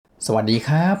สวัสดีค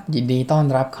รับยินดีต้อน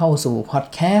รับเข้าสู่พอด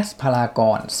แคสต์พลาก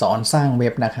รสอนสร้างเว็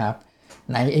บนะครับ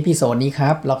ในเอพิโซดนี้ค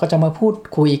รับเราก็จะมาพูด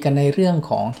คุยกันในเรื่อง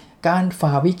ของการฝ่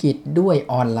าวิกฤตด้วย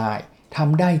ออนไลน์ท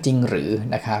ำได้จริงหรือ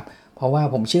นะครับเพราะว่า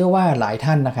ผมเชื่อว่าหลาย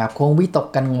ท่านนะครับคงวิตก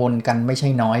กังวลกันไม่ใช่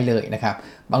น้อยเลยนะครับ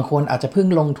บางคนอาจจะเพิ่ง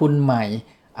ลงทุนใหม่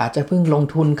อาจจะเพิ่งลง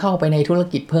ทุนเข้าไปในธุร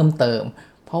กิจเพิ่มเติม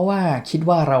เพราะว่าคิด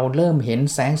ว่าเราเริ่มเห็น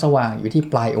แสงสว่างอยู่ที่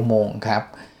ปลายอุโมงค์ครับ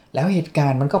แล้วเหตุกา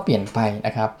รณ์มันก็เปลี่ยนไปน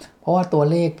ะครับเพราะว่าตัว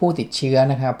เลขผู้ติดเชื้อ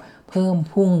นะครับเพิ่ม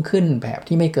พุ่งขึ้นแบบ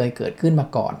ที่ไม่เคยเกิดขึ้นมา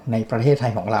ก่อนในประเทศไท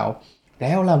ยของเราแ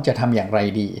ล้วเราจะทำอย่างไร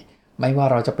ดีไม่ว่า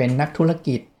เราจะเป็นนักธุร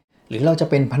กิจหรือเราจะ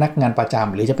เป็นพนักงานประจ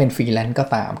ำหรือจะเป็นฟรีแลนซ์ก็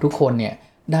ตามทุกคนเนี่ย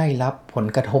ได้รับผล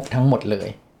กระทบทั้งหมดเลย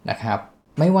นะครับ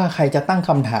ไม่ว่าใครจะตั้งค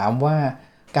ำถามว่า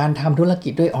การทำธุรกิ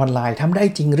จด้วยออนไลน์ทำได้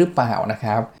จริงหรือเปล่านะค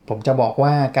รับผมจะบอกว่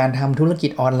าการทำธุรกิ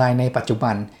จออนไลน์ในปัจจุ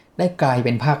บันได้กลายเ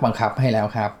ป็นภาคบังคับให้แล้ว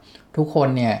ครับทุกคน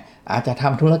เนี่ยอาจจะท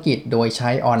ำธุรกิจโดยใช้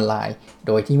ออนไลน์โ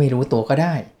ดยที่ไม่รู้ตัวก็ไ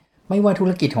ด้ไม่ว่าธุ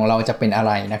รกิจของเราจะเป็นอะไ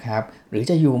รนะครับหรือ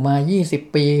จะอยู่มา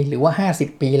20ปีหรือว่า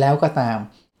50ปีแล้วก็ตาม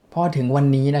พอถึงวัน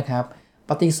นี้นะครับ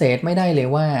ปฏิเสธไม่ได้เลย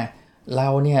ว่าเรา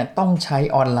เนี่ยต้องใช้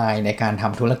ออนไลน์ในการท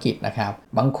ำธุรกิจนะครับ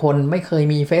บางคนไม่เคย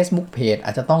มี Facebook Page อ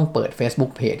าจจะต้องเปิด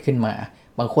Facebook Page ขึ้นมา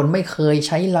บางคนไม่เคยใ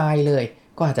ช้ LINE เลย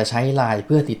ก็อาจจะใช้ LINE เ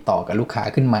พื่อติดต่อกับลูกค้า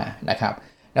ขึ้นมานะครับ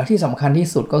แล้วที่สำคัญที่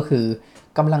สุดก็คือ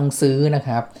กำลังซื้อนะค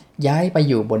รับย้ายไป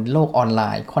อยู่บนโลกออนไล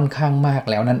น์ค่อนข้างมาก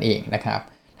แล้วนั่นเองนะครับ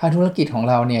ถ้าธุรกิจของ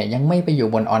เราเนี่ยยังไม่ไปอยู่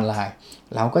บนออนไลน์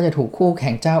เราก็จะถูกคู่แ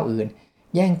ข่งเจ้าอื่น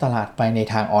แย่งตลาดไปใน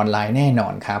ทางออนไลน์แน่นอ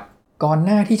นครับก่อนห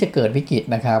น้าที่จะเกิดวิกฤต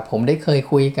นะครับผมได้เคย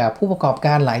คุยกับผู้ประกอบก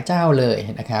ารหลายเจ้าเลย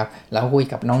นะครับแล้วคุย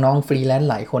กับน้องๆฟรีแลนซ์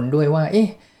หลายคนด้วยว่าเอ๊ะ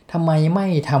ทำไมไม่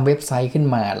ทำเว็บไซต์ขึ้น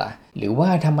มาล่ะหรือว่า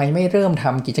ทำไมไม่เริ่มท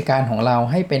ำกิจการของเรา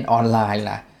ให้เป็นออนไลน์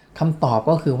ล่ะคำตอบ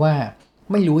ก็คือว่า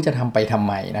ไม่รู้จะทำไปทำ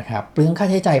ไมนะครับเปลืองค่า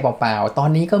ใช้จ่ายเปล่าๆตอน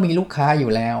นี้ก็มีลูกค้าอ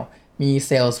ยู่แล้วมีเ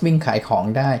ซลล์วิ่งขายของ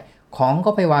ได้ของ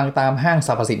ก็ไปวางตามห้างส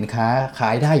รรพสินค้าขา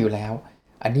ยได้อยู่แล้ว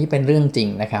อันนี้เป็นเรื่องจริง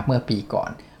นะครับเมื่อปีก่อน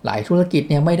หลายธุรกิจ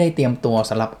เนี่ยไม่ได้เตรียมตัว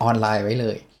สำหรับออนไลน์ไว้เล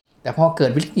ยแต่พอเกิ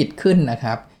ดวิกฤตขึ้นนะค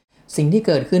รับสิ่งที่เ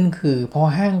กิดขึ้นคือพอ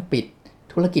ห้างปิด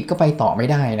ธุรกิจก็ไปต่อไม่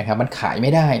ได้นะครับมันขายไ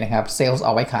ม่ได้นะครับเซลล์อ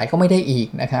อกไปขายก็ไม่ได้อีก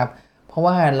นะครับเพราะ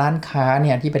ว่าร้านค้าเ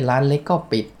นี่ยที่เป็นร้านเล็กก็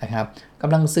ปิดนะครับก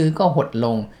ำลังซื้อก็หดล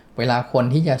งเวลาคน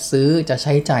ที่จะซื้อจะใ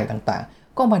ช้จ่ายต่าง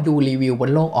ๆก็มาดูรีวิวบน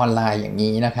โลกออนไลน์อย่าง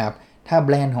นี้นะครับถ้าแบ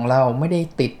รนด์ของเราไม่ได้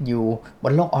ติดอยู่บ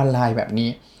นโลกออนไลน์แบบนี้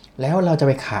แล้วเราจะไ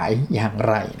ปขายอย่าง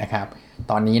ไรนะครับ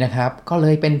ตอนนี้นะครับก็เล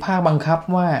ยเป็นภาคบังคับ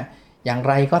ว่าอย่าง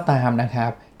ไรก็ตามนะครั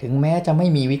บถึงแม้จะไม่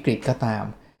มีวิกฤตก็ตาม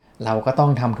เราก็ต้อ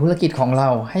งทำธุรกิจของเรา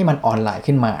ให้มันออนไลน์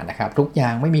ขึ้นมานะครับทุกอย่า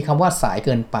งไม่มีคำว่าสายเ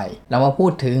กินไปเรามาพู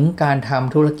ดถึงการท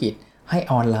ำธุรกิจให้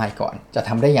ออนไลน์ก่อนจะท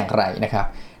ำได้อย่างไรนะครับ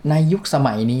ในยุคส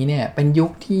มัยนี้เนี่ยเป็นยุ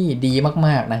คที่ดีม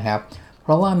ากๆนะครับเพ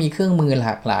ราะว่ามีเครื่องมือหล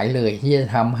ากหลายเลยที่จะ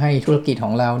ทำให้ธุรกิจข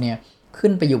องเราเนี่ยขึ้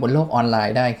นไปอยู่บนโลกออนไล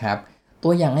น์ได้ครับตั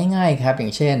วอย่างง่ายๆครับอย่า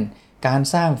งเช่นการ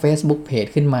สร้าง Facebook Page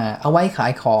ขึ้นมาเอาไว้ขา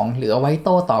ยของหรือเอาไว้โ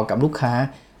ต้ตอบกับลูกค้า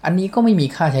อันนี้ก็ไม่มี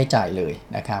ค่าใช้จ่ายเลย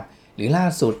นะครับหรือล่า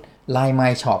สุด Line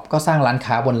My Shop ก็สร้างร้าน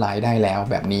ค้าบน Line ได้แล้ว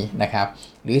แบบนี้นะครับ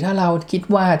หรือถ้าเราคิด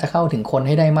ว่าจะเข้าถึงคนใ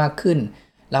ห้ได้มากขึ้น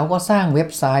เราก็สร้างเว็บ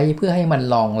ไซต์เพื่อให้มัน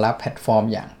รองรับแพลตฟอร์ม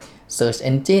อย่าง Search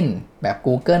Engine แบบ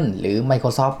Google หรือ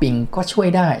Microsoft Bing ก็ช่วย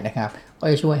ได้นะครับก็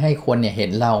จะช่วยให้คนเนี่ยเห็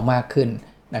นเรามากขึ้น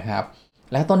นะครับ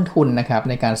และต้นทุนนะครับ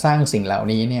ในการสร้างสิ่งเหล่า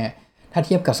นี้เนี่ยถ้าเ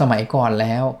ทียบกับสมัยก่อนแ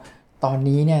ล้วตอน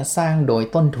นี้เนี่ยสร้างโดย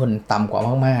ต้นทุนต่ำกว่า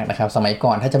มากๆนะครับสมัยก่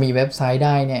อนถ้าจะมีเว็บไซต์ไ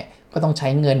ด้เนี่ยก็ต้องใช้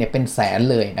เงินเนี่ยเป็นแสน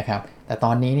เลยนะครับแต่ต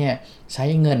อนนี้เนี่ยใช้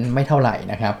เงินไม่เท่าไหร่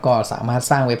นะครับก็สามารถ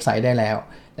สร้างเว็บไซต์ได้แล้ว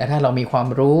และถ้าเรามีความ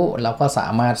รู้เราก็สา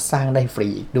มารถสร้างได้ฟรี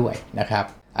อีกด้วยนะครับ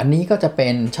อันนี้ก็จะเป็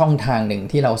นช่องทางหนึ่ง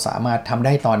ที่เราสามารถทำไ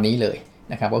ด้ตอนนี้เลย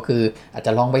นะครับก็คืออาจจ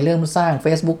ะลองไปเริ่มสร้าง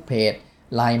Facebook Page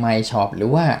Line My Shop หรือ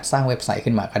ว่าสร้างเว็บไซต์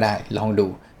ขึ้นมาก็ได้ลองดู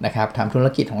นะครับทำธุร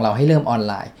กิจของเราให้เริ่มออน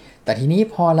ไลน์แต่ทีนี้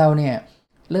พอเราเนี่ย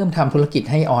เริ่มทำธุรกิจ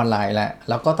ให้ออนไลน์แล้ว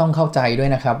เราก็ต้องเข้าใจด้วย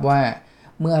นะครับว่า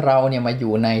เมื่อเราเนี่ยมาอ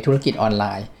ยู่ในธุรกิจออนไล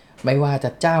น์ไม่ว่าจะ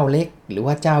เจ้าเล็กหรือ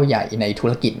ว่าเจ้าใหญ่ในธุ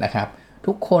รกิจนะครับ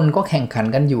ทุกคนก็แข่งขัน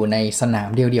กันอยู่ในสนาม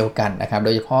เดียวกันนะครับโด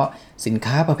ยเฉพาะสิน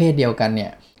ค้าประเภทเดียวกันเนี่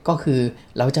ยก็คือ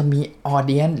เราจะมีออเ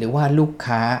ดียนหรือว่าลูก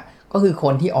ค้าก็คือค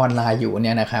นที่ออนไลน์อยู่เ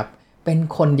นี่ยนะครับเป็น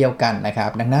คนเดียวกันนะครับ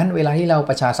ดังนั้นเวลาที่เรา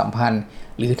ประชาสัมพันธ์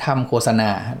หรือทำโฆษณา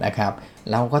นะครับ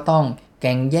เราก็ต้องแ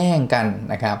ข่งแย่งกัน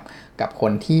นะครับกับค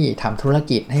นที่ทำธุร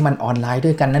กิจให้มันออนไลน์ด้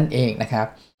วยกันนั่นเองนะครับ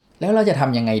แล้วเราจะท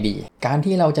ำยังไงดีการ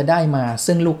ที่เราจะได้มา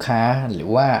ซึ่งลูกค้าหรือ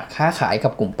ว่าค้าขายกั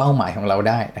บกลุ่มเป้าหมายของเรา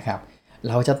ได้นะครับ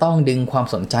เราจะต้องดึงความ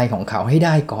สนใจของเขาให้ไ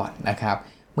ด้ก่อนนะครับ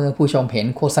เมื่อผู้ชมเห็น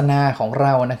โฆษณาของเร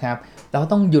านะครับเรา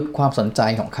ต้องหยุดความสนใจ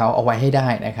ของเขาเอาไว้ให้ได้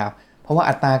นะครับเพราะว่า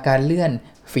อัตราการเลื่อน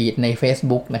ฟีดใน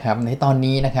Facebook นะครับในตอน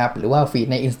นี้นะครับหรือว่าฟีด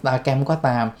ใน Instagram ก็ต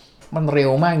ามมันเร็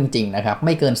วมากจริงๆนะครับไ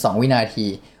ม่เกิน2วินาที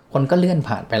คนก็เลื่อน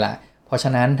ผ่านไปละพ ราะฉ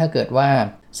ะนั้นถ้าเกิดว่า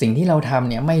สิ่งที่เราทำ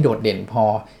เนี่ยไม่โดดเด่นพอ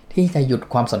ที่จะหยุด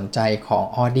ความสนใจของ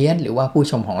ออเดียนหรือว่าผู้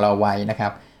ชมของเราไว้นะครั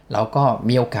บเราก็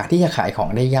มีโอกาสที่จะขายของ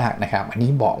ได้ยากนะครับอันนี้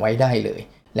บอกไว้ได้เลย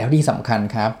แล้วที่สำคัญ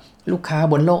ครับลูกค้า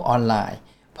บนโลกออนไลน์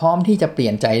พร้อมที่จะเปลี่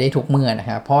ยนใจได้ทุกเมื่อนะ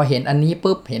ครับพอเห็นอันนี้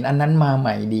ปุ๊บเห็นอันนั้นมาให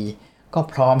ม่ดีก็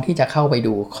พร้อมที่จะเข้าไป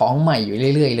ดูของใหม่อยู่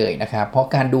เรื่อยๆเลยนะครับเพราะ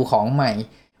การดูของใหม่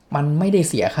มันไม่ได้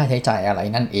เสียค่าใช้จ่ายอะไร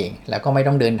นั่นเองแล้วก็ไม่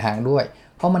ต้องเดินทางด้วย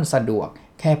เพราะมันสะดวก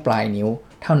แค่ปลายนิ้ว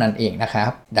เท่านั้นเองนะครั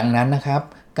บดังนั้นนะครับ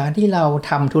การที่เรา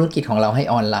ทำธุรกิจของเราให้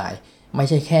ออนไลน์ไม่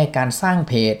ใช่แค่การสร้างเ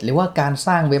พจหรือว่าการส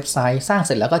ร้างเว็บไซต์สร้างเ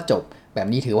สร็จแล้วก็จบแบบ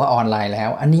นี้ถือว่าออนไลน์แล้ว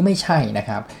อันนี้ไม่ใช่นะค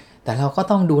รับแต่เราก็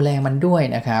ต้องดูแลมันด้วย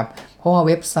นะครับเพราะว่าเ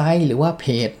ว็บไซต์หรือว่าเพ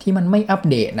จที่มันไม่อัป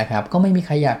เดตนะครับก็ไม่มีใค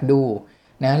รอยากดู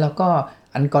นะแล้วก็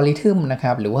อัลกอริทึมนะค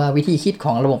รับหรือว่าวิธีคิดข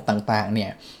องระบบต่างๆเนี่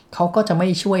ยเขาก็จะไม่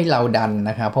ช่วยเราดัน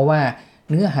นะครับเพราะว่า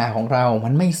เนื้อหาของเรามั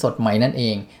นไม่สดใหม่นั่นเอ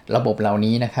งระบบเหล่า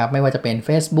นี้นะครับไม่ว่าจะเป็น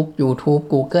Facebook YouTube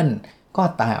Google ก็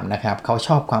ตามนะครับเขาช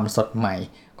อบความสดใหม่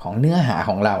ของเนื้อหา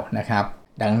ของเรานะครับ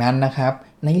ดังนั้นนะครับ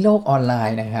ในโลกออนไล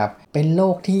น์นะครับเป็นโล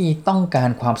กที่ต้องการ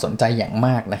ความสนใจอย่างม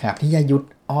ากนะครับที่จะยึด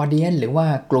ออเดียนหรือว่า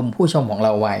กลุ่มผู้ชมของเร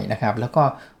าไว้นะครับแล้วก็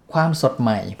ความสดให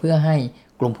ม่เพื่อให้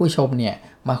กลุ่มผู้ชมเนี่ย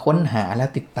มาค้นหาและ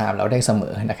ติดตามเราได้เสม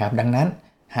อนะครับดังนั้น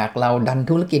หากเราดัน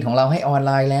ธุรกิจของเราให้ออนไ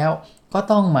ลน์แล้วก็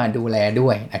ต้องมาดูแลด้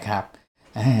วยนะครับ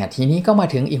ทีนี้ก็มา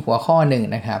ถึงอีกหัวข้อหนึ่ง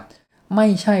นะครับไม่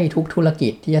ใช่ทุกธุรกิ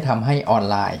จที่จะทำให้ออน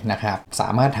ไลน์นะครับสา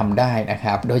มารถทำได้นะค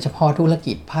รับโดยเฉพาะธุร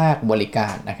กิจภาคบริกา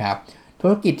รนะครับธุ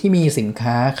รกิจที่มีสิน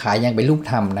ค้าขายอย่างเป็นรูป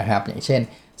ธรรมนะครับอย่างเช่น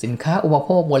สินค้าอุปโภ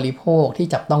คบริโภคที่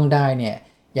จับต้องได้เนี่ย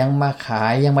ยังมาขา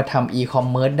ยยังมาทำอีคอม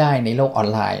เมิร์ซได้ในโลกออน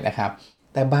ไลน์นะครับ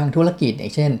แต่บางธุรกิจอย่า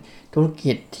งเช่นธุร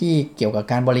กิจที่เกี่ยวกับ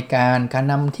การบริการการ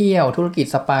นำเที่ยวธุรกิจ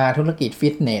สปาธุรกิจฟิ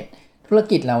ตเนสธุร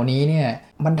กิจเหล่านี้เนี่ย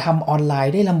มันทำออนไล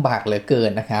น์ได้ลำบากเหลือเกิ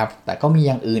นนะครับแต่ก็มีอ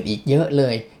ย่างอื่นอีกเยอะเล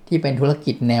ยที่เป็นธุร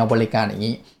กิจแนวบริการอย่าง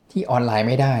นี้ที่ออนไลน์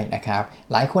ไม่ได้นะครับ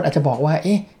หลายคนอาจจะบอกว่า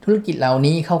ธุรกิจเหล่า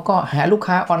นี้เขาก็หาลูก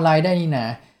ค้าออนไลน์ได้นี่นะ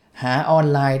หาออน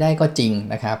ไลน์ได้ก็จริง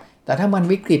นะครับแต่ถ้ามัน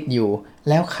วิกฤตอยู่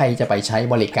แล้วใครจะไปใช้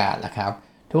บริการล่ะครับ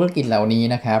ธุรกิจเหล่านี้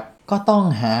นะครับก็ต้อง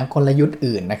หากลยุทธ์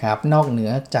อื่นนะครับนอกเหนื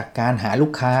อจากการหาลู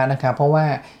กค้านะครับเพราะว่า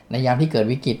ในยามที่เกิด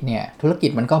วิกฤตเนี่ยธุรกิจ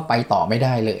มันก็ไปต่อไม่ไ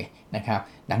ด้เลยนะครับ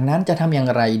ดังนั้นจะทำอย่าง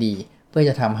ไรดีเพื่อ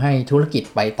จะทำให้ธุรกิจ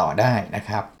ไปต่อได้นะค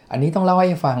รับอันนี้ต้องเล่าใ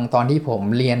ห้ฟังตอนที่ผม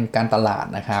เรียนการตลาด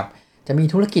นะครับจะมี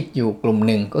ธุรกิจอยู่กลุ่ม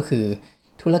หนึ่งก็คือ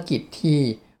ธุรกิจที่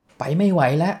ไปไม่ไหว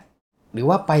แล้วหรือ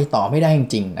ว่าไปต่อไม่ได้จ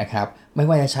ริงๆนะครับไม่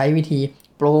ว่าจะใช้วิธี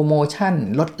โปรโมชั่น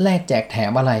ลดแลกแจกแถ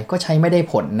มอะไรก็ใช้ไม่ได้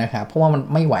ผลนะครับเพราะว่ามัน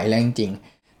ไม่ไหวแล้วจริง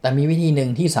ๆแต่มีวิธีหนึ่ง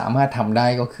ที่สามารถทำได้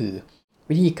ก็คือ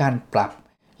วิธีการปรับ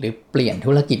หรือเปลี่ยน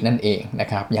ธุรกิจนั่นเองนะ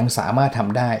ครับยังสามารถท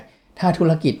ำได้ถ้าธุ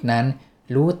รกิจนั้น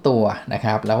รู้ตัวนะค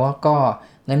รับแล้วก็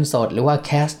เงินสดหรือว่าแค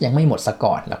ชยังไม่หมดซะ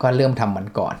ก่อนแล้วก็เริ่มทำมัน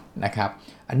ก่อนนะครับ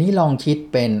อันนี้ลองคิด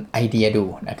เป็นไอเดียดู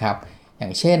นะครับอย่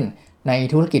างเช่นใน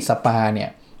ธุรกิจสปาเนี่ย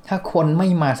ถ้าคนไม่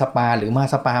มาสปาหรือมา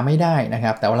สปาไม่ได้นะค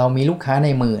รับแต่เรามีลูกค้าใน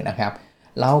มือนะครับ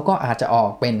เราก็อาจจะออ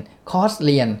กเป็นคอร์สเ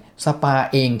รียนสปา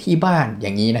เองที่บ้านอย่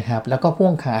างนี้นะครับแล้วก็พ่ว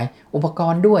งขายอุปก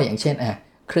รณ์ด้วยอย่างเช่น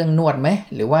เครื่องนวดไหม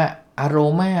หรือว่าอโร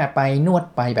มาไปนวด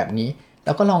ไปแบบนี้แ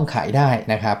ล้วก็ลองขายได้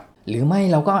นะครับหรือไม่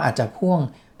เราก็อาจจะพ่วง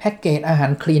แพ็กเกจอาหา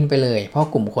รคลีนไปเลยเพราะ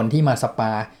กลุ่มคนที่มาสป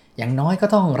าอย่างน้อยก็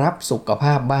ต้องรับสุขภ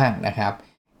าพบ้างนะครับ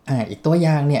อีกตัวอ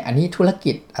ย่างเนี่ยอันนี้ธุร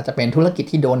กิจอาจจะเป็นธุรกิจ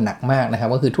ที่โดนหนักมากนะครับ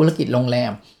ก็คือธุรกิจโรงแร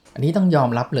มอันนี้ต้องยอม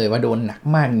รับเลยว่าโดนหนัก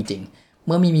มากจริงๆเ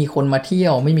มื่อไม่มีคนมาเที่ย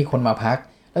วไม่มีคนมาพัก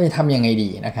เราจะทำยังไงดี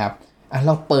นะครับเ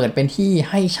ราเปิดเป็นที่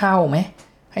ให้เช่าไหม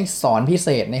ให้สอนพิเศ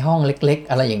ษในห้องเล็กๆ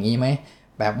อะไรอย่างนี้ไหม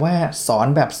แบบว่าสอน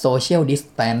แบบโซเชียลดิส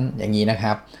แทนซ์อย่างนี้นะค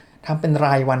รับทำเป็นร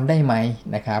ายวันได้ไหม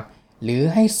นะครับหรือ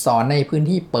ให้สอนในพื้น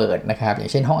ที่เปิดนะครับอย่า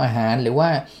งเช่นห้องอาหารหรือว่า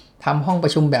ทำห้องปร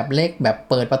ะชุมแบบเล็กแบบ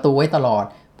เปิดประตูไว้ตลอด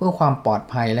เพื่อความปลอด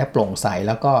ภัยและโปร่งใสแ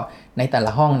ล้วก็ในแต่ล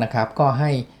ะห้องนะครับก็ใ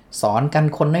ห้สอนกัน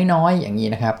คนน้อยๆอย่างนี้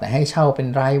นะครับแต่ให้เช่าเป็น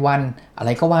รายวันอะไร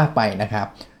ก็ว่าไปนะครับ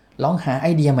ลองหาไอ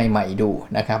เดียใหม่ๆดู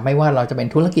นะครับไม่ว่าเราจะเป็น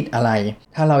ธุรกิจอะไร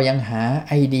ถ้าเรายังหา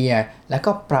ไอเดียแล้ว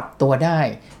ก็ปรับตัวได้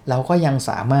เราก็ยัง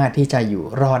สามารถที่จะอยู่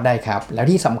รอดได้ครับแล้ว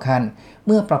ที่สำคัญเ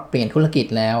มื่อปรับเปลี่ยนธุรกิจ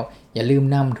แล้วอย่าลืม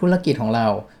นำธุรกิจของเรา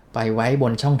ไปไว้บ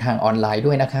นช่องทางออนไลน์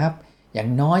ด้วยนะครับอย่าง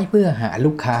น้อยเพื่อหา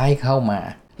ลูกค้าให้เข้ามา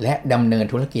และดำเนิน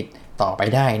ธุรกิจต่อไป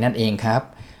ได้นั่นเองครับ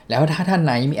แล้วถ้าท่านไ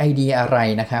หนมีไอเดียอะไร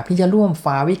นะครับที่จะร่วม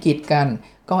ฝ่าวิกฤตกัน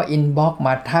ก็อินบ็อกซ์ม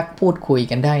าทักพูดคุย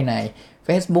กันได้ใน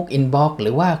Facebook Inbox ห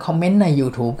รือว่าคอมเมนต์ใน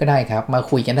YouTube ก็ได้ครับมา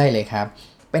คุยกันได้เลยครับ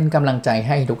เป็นกำลังใจใ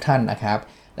ห้ทุกท่านนะครับ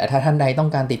และถ้าท่านใดต้อง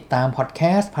การติดตามพอดแค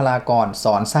สต์พลากรส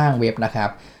อนสร้างเว็บนะครับ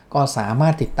ก็สามา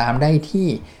รถติดตามได้ที่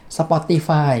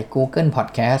Spotify Google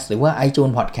Podcast หรือว่า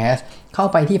iTunes Podcast เข้า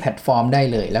ไปที่แพลตฟอร์มได้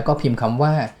เลยแล้วก็พิมพ์คำ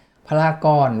ว่าพลาก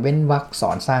รเว้นวรรคส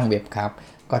อนสร้างเว็บครับ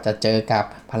ก็จะเจอกับ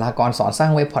พลากรสอนสร้า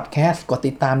งเว็บพอดแคสต์กด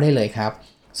ติดตามได้เลยครับ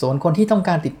ส่วนคนที่ต้องก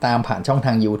ารติดตามผ่านช่องท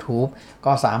าง YouTube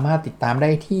ก็สามารถติดตามได้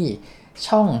ที่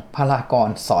ช่องพลากร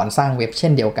สอนสร้างเว็บเช่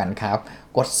นเดียวกันครับ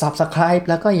กด Subscribe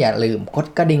แล้วก็อย่าลืมกด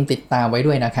กระดิ่งติดตามไว้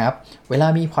ด้วยนะครับเวลา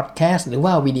มีพอดแคสต์หรือ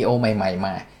ว่าวิดีโอใหม่ๆม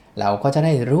าเราก็จะไ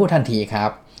ด้รู้ทันทีครั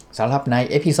บสำหรับใน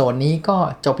เอพิโซดนี้ก็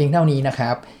จบเพียงเท่านี้นะค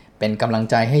รับเป็นกำลัง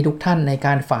ใจให้ทุกท่านในก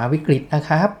ารฝ่าวิกฤตนะค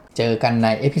รับเจอกันใน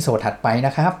เอพิโซดถัดไปน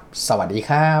ะครับสวัสดี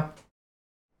ครับ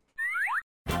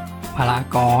พลา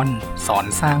กรสอน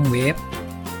สร้างเว็บ